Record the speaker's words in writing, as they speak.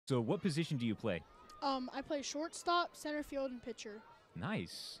So what position do you play? I play shortstop, center field, and pitcher.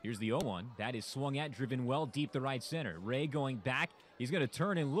 Nice. Here's the 0-1. That is swung at, driven well deep to right center. Ray going back. He's going to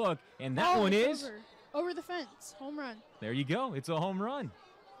turn and look, and that one is... Over the fence. Home run. There you go. It's a home run.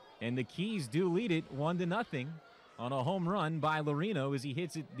 And the Keys do lead it 1-0 on a home run by Laurino as he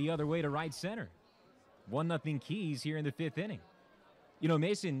hits it the other way to right center. 1-0 Keys here in the 5th inning. You know,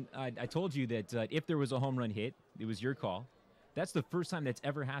 Mason, I told you that if there was a home run hit, it was your call. That's the first time that's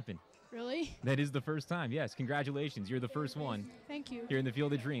ever happened. Really? That is the first time, yes. Congratulations. You're the first one. Thank you. Here in the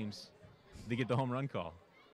Field of Dreams to get the home run call.